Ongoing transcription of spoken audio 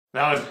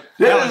That was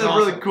a awesome.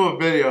 really cool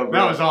video, bro.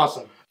 That was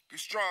awesome. Be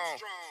strong.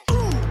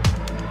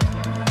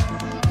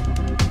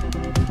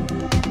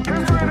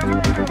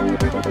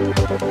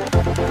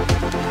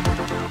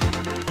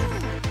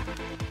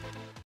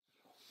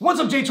 What's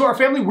up, J2R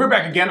family? We're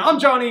back again. I'm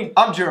Johnny.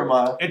 I'm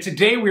Jeremiah. And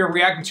today we are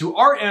reacting to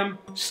RM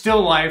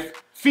Still Life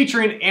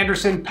featuring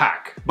Anderson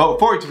 .Paak. But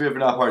before you, if you're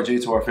not part of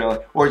J2R family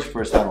or it's your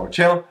first time on our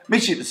channel,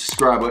 make sure you hit the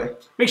subscribe button.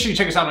 Make sure you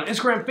check us out on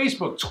Instagram,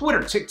 Facebook,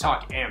 Twitter,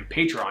 TikTok, and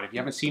Patreon. If you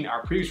haven't seen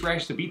our previous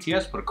reactions to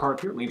BTS, put a card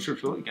here, link in the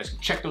description below. You guys can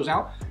check those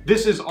out.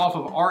 This is off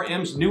of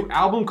RM's new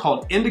album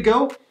called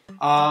Indigo.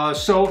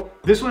 So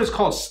this one is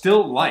called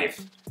Still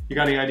Life. You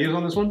got any ideas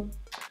on this one?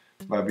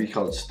 Might be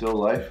called Still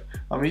Life.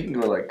 I mean, you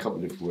can go like a couple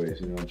different ways,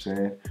 you know what I'm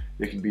saying?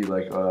 It could be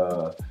like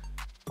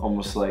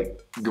almost like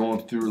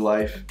going through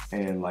life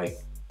and like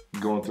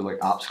going through like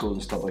obstacles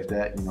and stuff like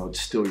that. You know, it's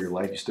still your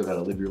life. You still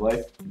gotta live your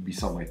life. It'd be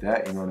something like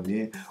that, you know what I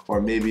mean?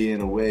 Or maybe in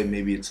a way,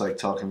 maybe it's like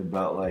talking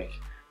about like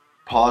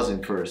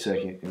pausing for a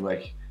second and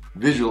like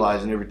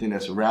visualizing everything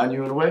that's around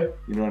you in a way,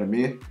 you know what I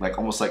mean? Like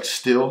almost like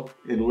still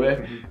in a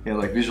way, and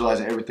like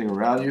visualizing everything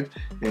around you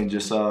and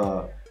just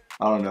I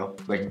don't know,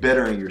 like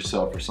bettering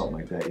yourself or something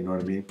like that, you know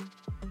what I mean?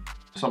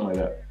 Something like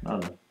that, I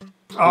don't know.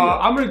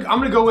 I'm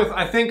gonna go with,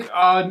 I think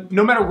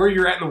no matter where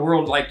you're at in the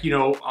world, like, you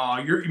know,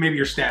 maybe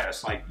your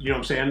status, like, you know what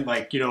I'm saying,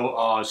 like, you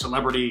know,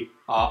 celebrity,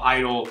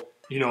 idol,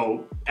 you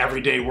know,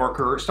 everyday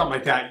worker, something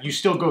like that, you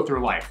still go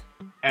through life.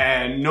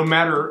 And no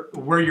matter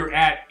where you're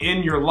at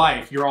in your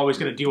life, you're always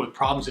gonna deal with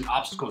problems and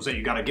obstacles that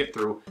you gotta get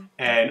through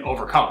and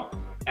overcome.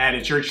 And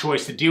it's your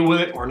choice to deal with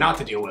it or not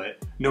to deal with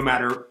it, no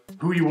matter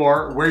who you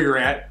are, where you're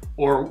at,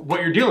 or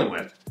what you're dealing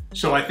with.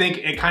 So I think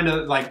it kind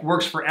of like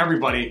works for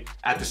everybody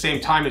at the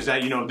same time, is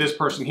that, you know, this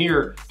person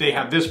here, they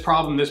have this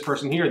problem, this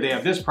person here, they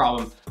have this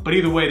problem, but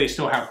either way, they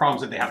still have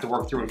problems that they have to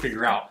work through and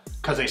figure out,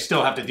 because they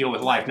still have to deal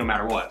with life no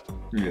matter what.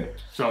 Yeah.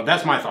 So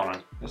that's my thought on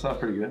it. That's not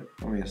pretty good.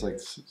 I mean, it's like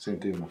the same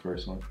thing in the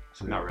first one.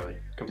 So, not really.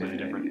 Completely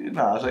different.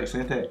 No, it's like the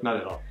same thing. Not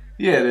at all.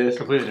 Yeah, it is.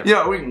 Completely different.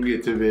 Yeah, we can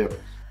get to the video.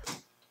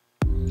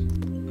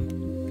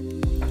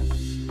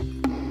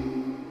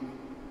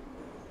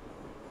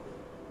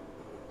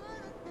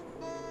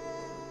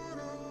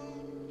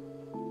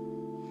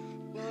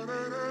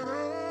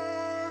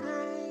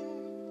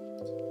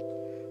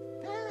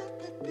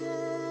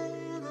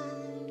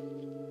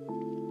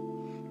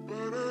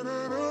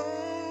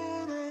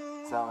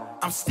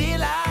 I'm still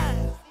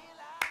alive.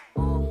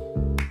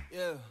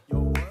 Yeah.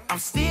 I'm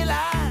still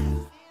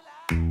alive.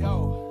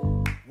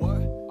 Yo.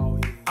 What? Oh,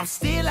 yeah. I'm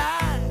still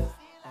alive.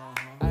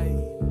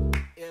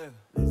 Yeah.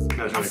 That's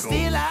I'm really still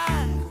cool.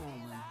 alive.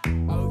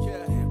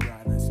 Okay.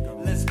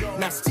 Let's go.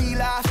 Now still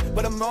alive,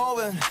 but I'm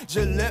moving.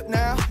 Just live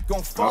now,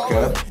 gon'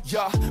 forward.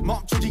 Yeah,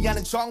 멈추지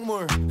않은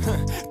정물.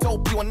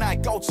 Don't be one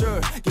night culture.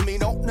 Give me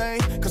no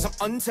name, cause I'm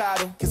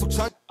untitled. 계속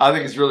전. I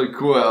think it's really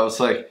cool. I was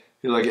like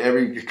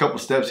every couple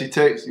steps he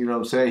takes, you know what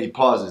I'm saying? He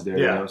pauses there,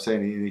 you know what I'm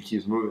saying? He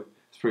keeps moving.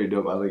 It's pretty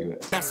dope. I like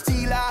it. Now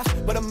still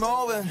alive, but I'm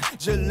moving.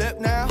 Just live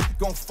now,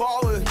 gon'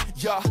 forward.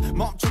 Yeah,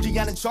 멈추지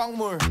않은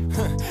정물.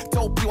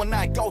 Don't be one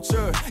night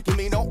culture. Give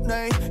me no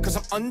name, cause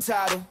I'm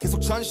untitled.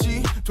 계속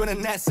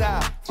전시되는 내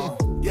삶.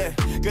 Yeah,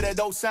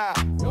 그래도 삶.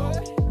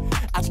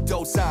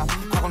 아직도 삶.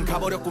 과거는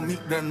가버렸고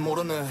미래는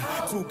모르네.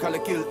 두 갈래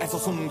길에서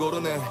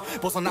숨고르네.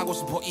 벗어나고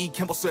싶어 이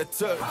캠퍼스의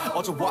틀.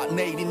 어제와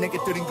내일이 내게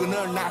드린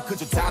그늘. 난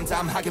그저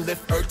담담하게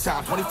live earth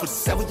time.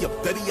 24/7, yeah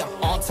baby I'm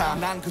on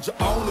time. 난 그저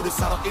오늘을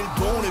살아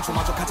 1분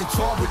 1초마저 가진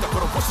처음을 다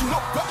걸어보신 no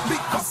me.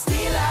 I'm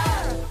still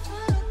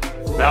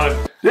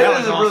alive. That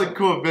was a awesome. really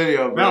cool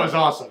video, bro. That was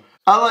awesome.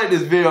 I like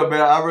this video, man.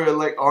 I really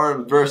like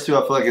RM's verse too. I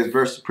feel like his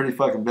verse is pretty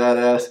fucking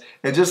badass.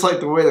 And just like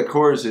the way the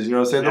chorus is, you know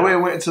what I'm saying? The way it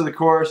went into the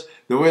chorus,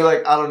 the way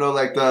like, I don't know,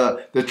 like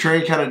the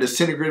train kind of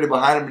disintegrated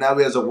behind him and now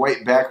he has a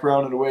white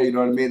background in a way, you know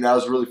what I mean? That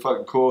was really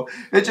fucking cool.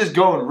 It's just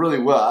going really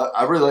well.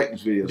 I really like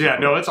this video. Yeah,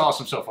 no, it's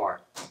awesome so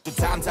far.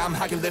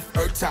 담담하게 live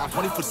earth time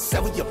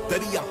 24/7 yeah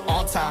baby I'm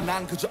on time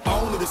난 그저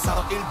오늘을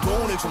살아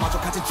 1분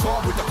 1초마저 가진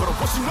처음을 다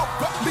걸어보신 no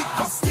me.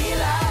 I'm still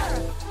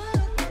alive.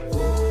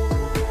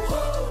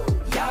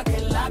 Y'all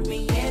can lock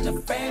me in the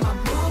frame I'm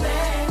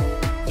moving.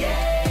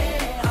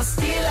 Yeah, I'm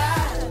still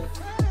alive.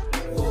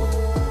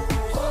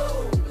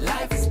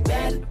 Life is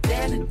better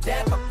than the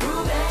death I'm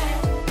proving.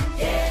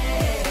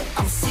 Yeah,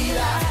 I'm still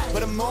alive,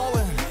 but I'm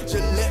moving.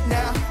 Just live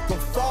now, go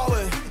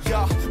forward.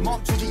 Yeah,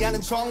 멈추지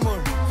않은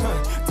정물.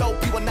 Don't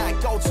be one night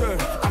culture.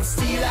 I'm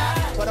still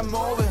alive, but I'm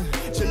moving.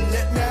 Just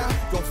live now,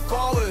 go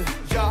forward.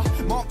 Yeah,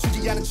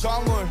 멈추지 않은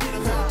정물.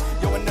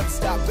 Yo, I never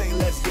stop, baby,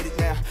 let's get it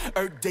now.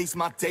 Earth day's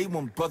my day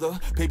one, brother.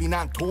 Baby,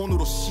 난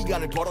돈으로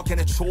시간을 벌어.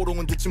 걔네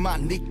초롱은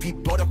듣지만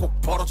닉비 버려.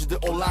 꼭 벌어지들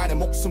온라인에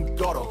목숨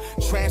걸어.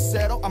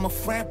 Trendsetter, I'm a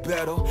friend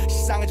better.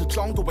 시상의 저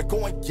정도에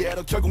go and get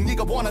her. 결국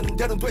네가 원하는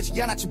대로는 되지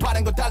않았지.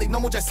 바른 건 달리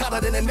너무 잘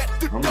살아내는 내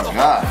뜻대로.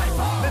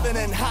 Living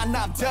in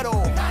한남대로.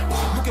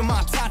 Look at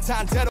my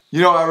탄탄대로. You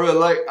know, I really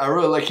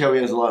like how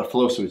he has a lot of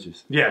flow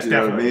switches. Yes, you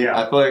know definitely. What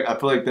I mean? Yeah. I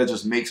feel like that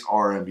just makes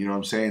RM. You know what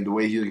I'm saying? The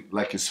way he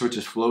like his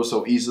switches flow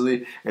so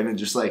easily, and then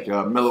just like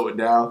mellow it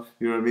down.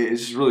 You know what I mean?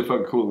 It's just really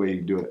fucking cool the way he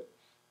can do it.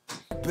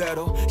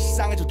 배로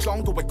시상해줄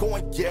정도의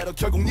공예로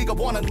결국 네가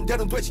원하는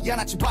대로는 되지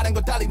않았지 바른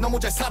건 달리 너무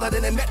잘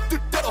살아내는 내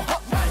뜻대로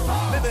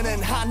Living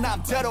in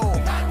한남대로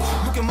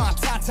느껴만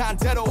탄탄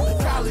대로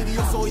갈 일이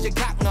없어 이제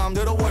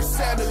강남대로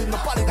월세 밀린 너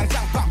빨리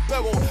당장 빵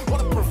빼고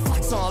What a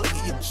perfect song look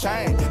at your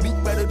chain Me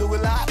better do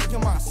it like look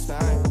at my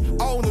stain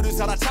오늘을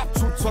살아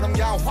잡초처럼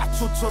야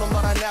화초처럼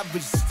넌 I never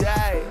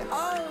stay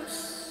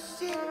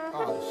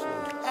Oh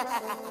shit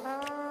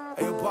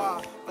Hey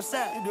Paak, what's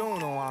up? You don't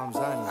know what I'm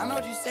saying. I know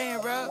what you're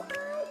saying, bro.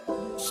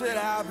 Shit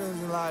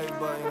happens in life,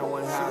 but you know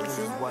what happens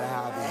is what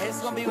happens. Hey,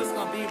 it's gonna be what's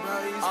gonna be,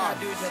 bro. You just gotta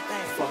do your thing.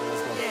 Fuck,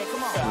 let's go. Yeah,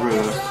 come on.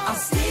 Really? I'm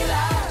still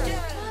out.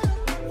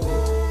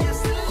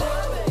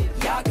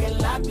 Y'all can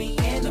lock me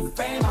in the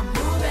frame. I'm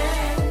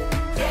moving.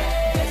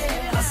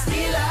 Yeah, I'm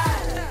still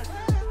out.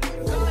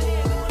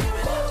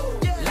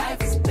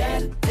 Life is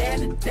better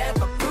than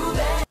death. I'm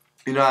proving.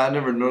 You know, I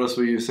never noticed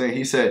what you were saying.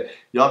 He said,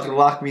 y'all can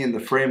lock me in the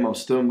frame, I'm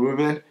still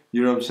moving.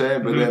 You know what I'm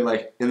saying? But then,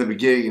 like, in the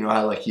beginning, you know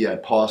how, like, he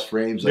had pause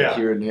frames, like,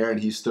 here and there, and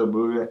he's still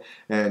moving.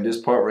 And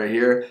this part right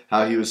here,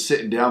 how he was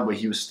sitting down, but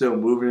he was still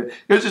moving.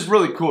 It was just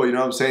really cool, you know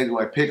what I'm saying? To,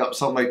 like, pick up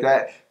something like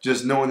that,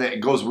 just knowing that it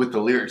goes with the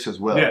lyrics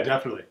as well. Yeah,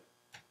 definitely.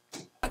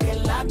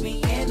 Lock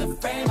me in the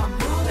frame, I'm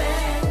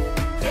moving.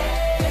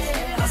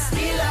 Yeah, I'm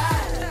still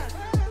out.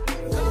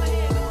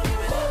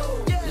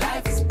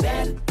 Life is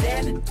better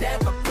than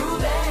death, I'm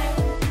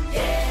proving.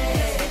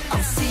 Yeah,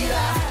 I'm still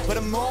out. But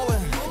I'm moving.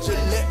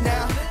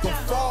 now, go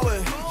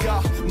forward,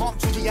 yeah.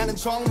 멈추지 않은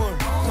정물,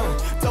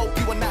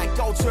 도피와 나의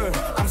culture.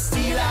 I'm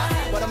still out,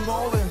 but I'm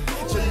moving.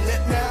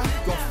 Gillette now,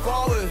 go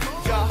forward,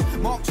 yeah.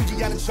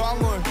 멈추지 않은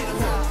정물,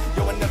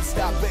 yo, I never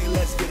stop, baby.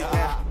 Let's get it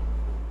now.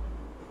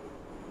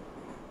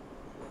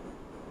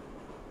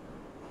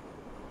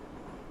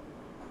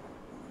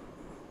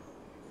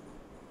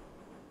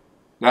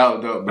 That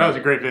was dope, bro. That was a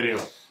great video.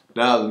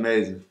 That was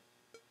amazing.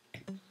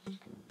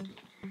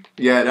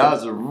 Yeah, that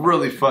was a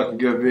really fucking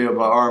good video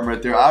by Arm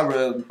right there. I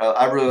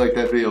really like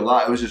that video a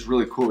lot. It was just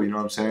really cool, you know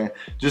what I'm saying?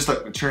 Just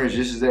like the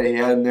transitions that he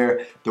had in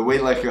there, the way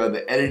like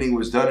the editing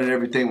was done and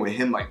everything with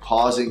him like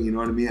pausing, you know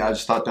what I mean? I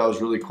just thought that was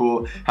really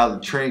cool. How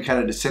the train kind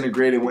of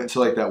disintegrated, went into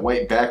like that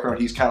white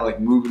background. He's kind of like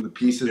moving the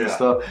pieces and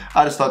stuff.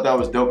 I just thought that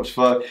was dope as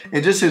fuck.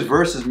 And just his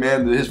verses,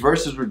 man, his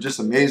verses were just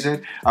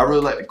amazing. I really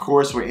like the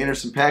chorus with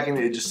Anderson .Paak in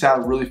it. It just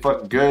sounded really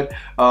fucking good.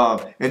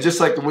 And just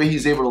like the way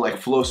he's able to like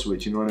flow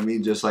switch, you know what I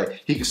mean? Just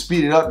like he can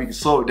speed it up, he can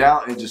slow it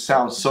down, and it just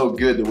sounds so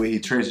good the way he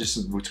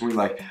transitions between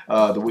like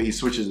the way he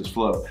switches his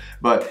flow.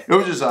 But it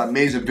was just an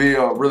amazing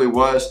video, it really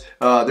was.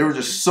 There was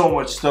just so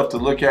much stuff to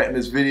look at in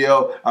this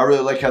video. I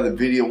really like how the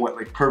video went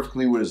like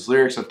perfectly with his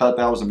lyrics. I thought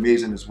that was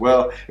amazing as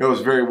well. It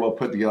was very well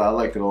put together. I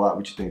liked it a lot.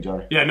 What you think,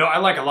 Johnny? Yeah, no, I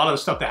like a lot of the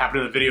stuff that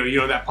happened in the video. You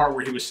know, that part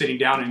where he was sitting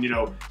down and, you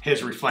know,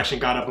 his reflection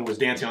got up and was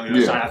dancing on the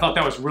other side. I thought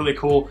that was really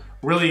cool.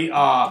 Really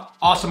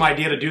awesome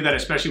idea to do that,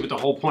 especially with the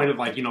whole point of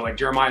like, you know, like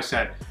Jeremiah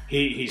said,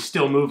 he's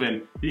still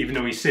moving even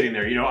though he's sitting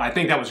there. You know, I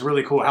think that was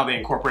really cool how they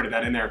incorporated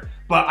that in there.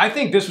 But I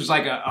think this was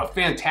like a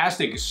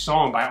fantastic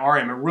song by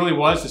RM. It really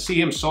was, to see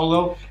him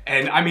solo.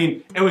 And I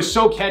mean, it was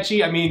so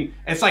catchy. I mean,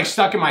 it's like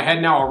stuck in my head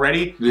now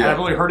already. Yeah. I've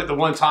only heard it the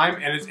one time,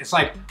 and it's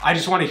like, I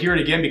just want to hear it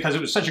again because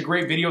it was such a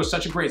great video,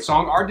 such a great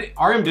song.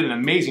 RM did an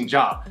amazing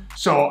job.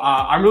 So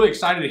I'm really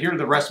excited to hear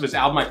the rest of his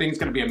album. I think it's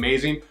going to be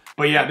amazing.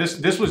 But yeah,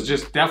 this was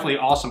just definitely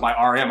awesome by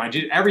RM. I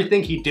did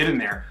everything he did in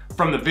there,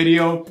 from the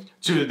video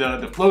to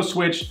the flow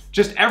switch,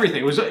 just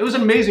everything. It was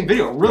an amazing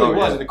video. It really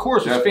was. And the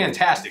chorus was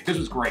fantastic. This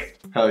was great.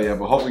 Hell yeah,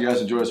 but hopefully you guys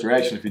enjoyed this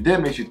reaction. If you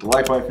did, make sure you hit the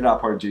like button. If you're not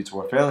part of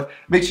G2R family,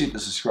 make sure you hit the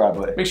subscribe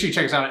button. Make sure you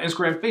check us out on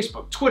Instagram,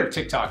 Facebook, Twitter,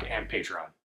 TikTok, and Patreon.